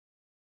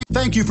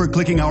Thank you for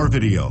clicking our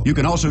video. You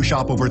can also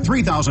shop over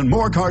 3,000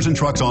 more cars and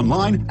trucks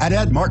online at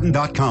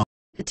edmartin.com.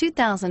 The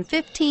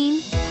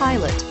 2015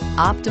 Pilot.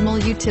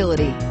 Optimal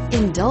utility,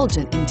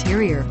 indulgent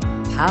interior,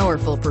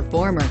 powerful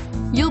performer.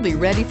 You'll be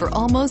ready for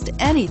almost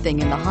anything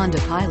in the Honda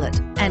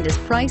Pilot and is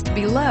priced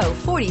below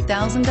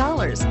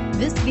 $40,000.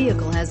 This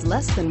vehicle has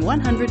less than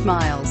 100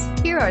 miles.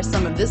 Here are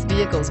some of this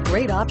vehicle's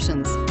great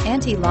options: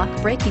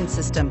 anti-lock braking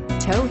system,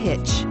 tow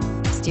hitch,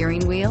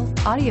 steering wheel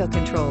audio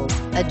controls,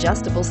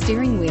 adjustable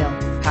steering wheel,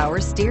 power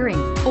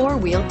steering,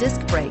 four-wheel disc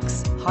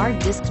brakes, hard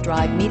disk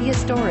drive media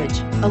storage,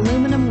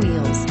 aluminum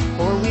wheels,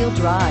 four-wheel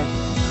drive,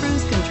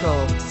 cruise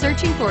control.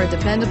 Searching for a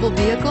dependable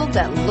vehicle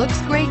that looks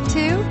great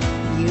too?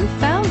 You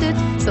found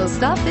it, so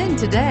stop in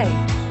today.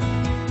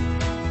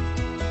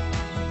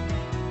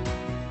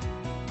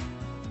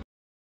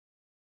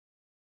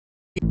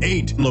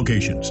 Eight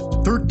locations,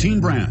 13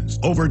 brands,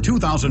 over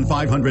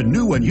 2,500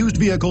 new and used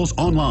vehicles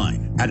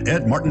online at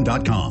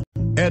edmartin.com.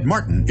 Ed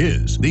Martin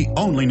is the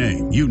only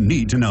name you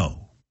need to know.